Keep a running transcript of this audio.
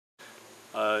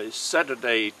It's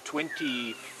Saturday,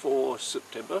 24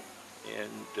 September,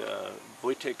 and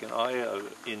Wojtek and I are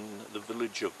in the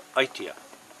village of Aitea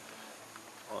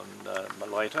on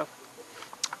Malaita.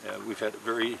 We've had a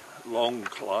very long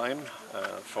climb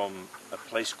from a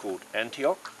place called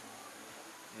Antioch,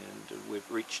 and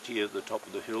we've reached here the top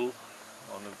of the hill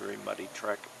on a very muddy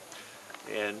track.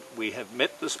 And we have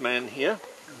met this man here.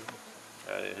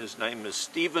 His name is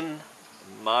Stephen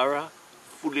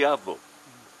Fuliabu.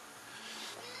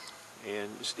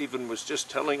 And Stephen was just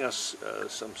telling us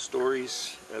some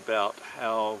stories about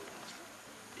how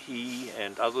he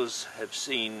and others have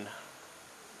seen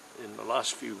in the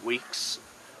last few weeks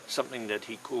something that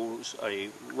he calls a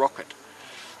rocket.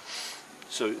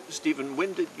 So Stephen,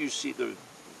 when did you see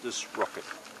this rocket?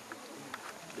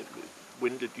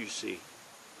 When did you see?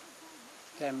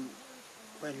 When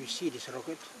we see this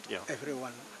rocket, yeah,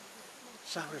 everyone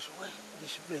suffers. Why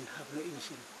this plane have no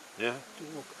engine? Yeah. To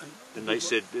walk, and they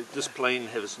said this plane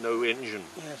has no engine.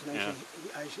 Yes, no engine.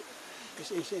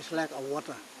 It's like a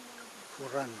water for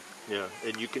run. Yeah,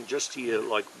 and you can just hear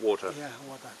like water. Yeah,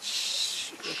 water.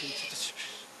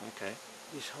 Okay.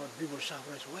 This how people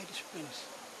suffer. Why this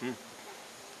plane?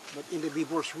 But in the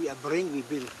befores we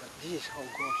build. But this is how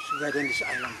God's guiding this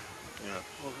island. Yeah.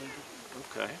 Already.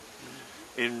 Okay.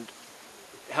 And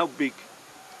how big?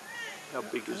 How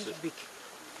big is it? Big.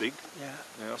 Big?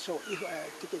 Yeah. So if I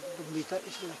take it to meter,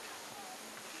 it's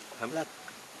like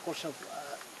course of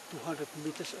 200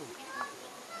 meters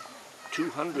out.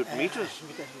 200 meters?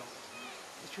 Meters long.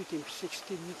 It's within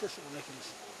 60 meters or like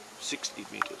this. 60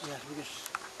 meters? Yes,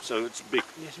 because... So it's big?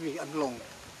 Yes, big and long.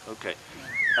 Okay.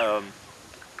 Yeah.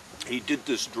 He did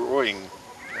this drawing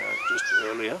just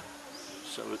earlier,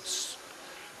 so it's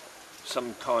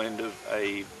some kind of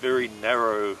a very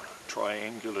narrow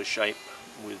triangular shape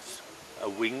with a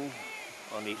wing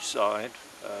on each side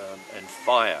and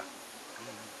fire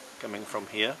coming from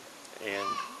here, and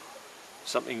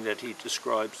something that he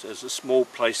describes as a small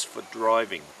place for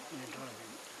driving.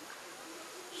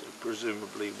 So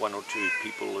presumably one or two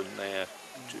people in there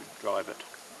to drive it.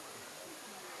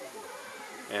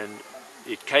 And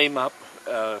it came up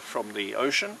from the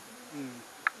ocean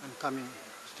and coming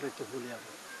straight to Fuliabu.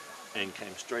 And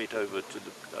came straight over to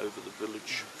the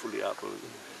village, Fuliabu.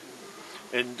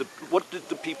 And what did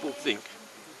the people think?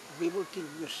 People think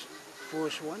was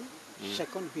first one,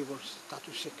 second people start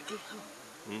to say, hey,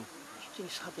 how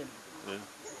things happen. Yeah.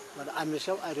 But I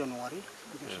myself, I don't worry,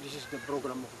 because this is the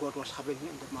program of God was happening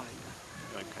in the Malaita.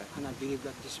 Okay. And I believe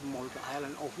that this Malta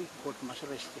island of it, God must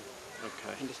rest it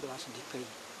in this last decade.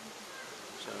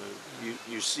 So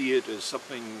you see it as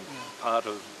something part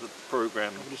of the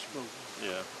program, This program.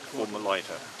 yeah, for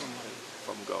Malaita,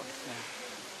 from God. Yeah.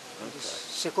 Okay.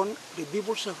 Second, the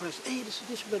people suffer. Hey,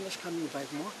 this plane is coming back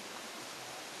more.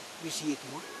 We see it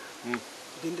more.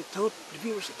 Then the third, the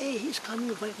people say, hey, he's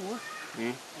coming back more.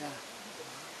 Yeah.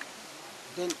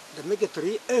 Then the mega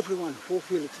three, everyone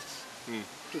fulfilled it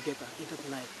together in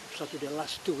the night. So to the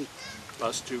last 2 weeks.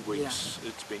 Last 2 weeks,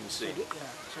 it's been seen.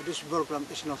 So this program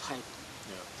is not hype.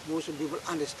 Yeah. Most people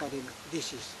understanding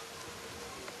this is.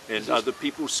 And are the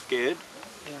people scared?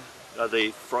 Yeah. Are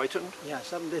they frightened? Yeah,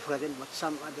 some they frightened, but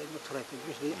some are not frightened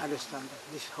because they understand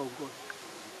that this is how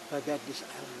God guide this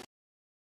island.